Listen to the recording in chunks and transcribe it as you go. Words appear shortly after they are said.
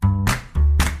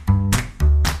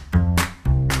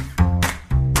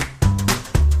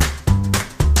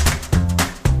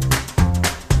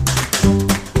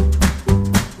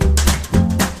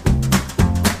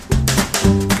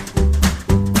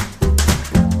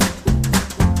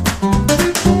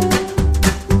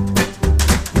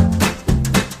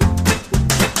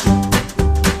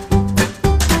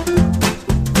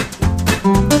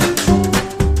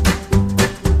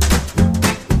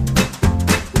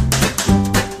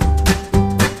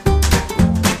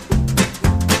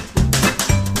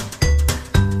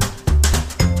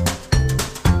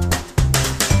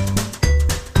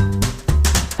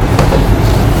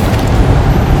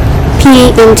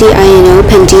PANDINO,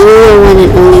 Pandino, your one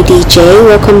and only DJ.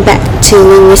 Welcome back to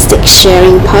Linguistic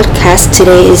Sharing Podcast.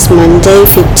 Today is Monday,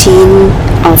 15th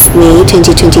of May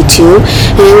 2022,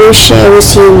 and I will share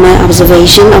with you my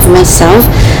observation of myself,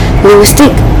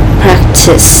 linguistic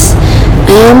practice.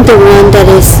 I am the one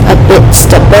that is a bit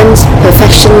stubborn,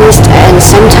 perfectionist, and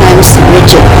sometimes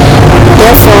rigid.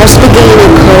 Therefore, speaking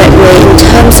in a correct way in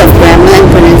terms of grammar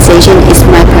and pronunciation is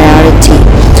my priority.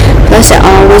 Plus, I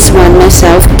always want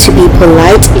myself to be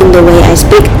polite in the way I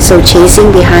speak, so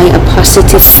chasing behind a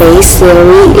positive phrase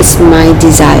theory is my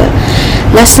desire.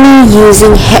 Lastly,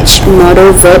 using H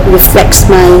modal verb reflects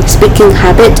my speaking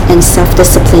habit and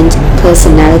self-disciplined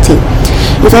personality.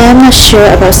 If I am not sure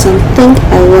about something,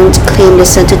 I won't claim the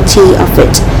certainty of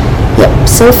it. Yep,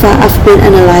 so far I've been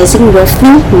analyzing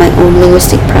roughly my own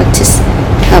linguistic practice.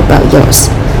 How about yours?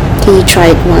 Can you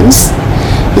try it once?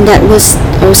 And that was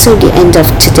also the end of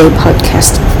today's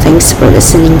podcast. Thanks for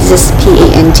listening. This is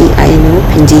PANDINO,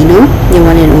 Pandino, your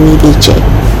one and only DJ.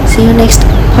 See you next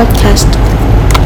podcast.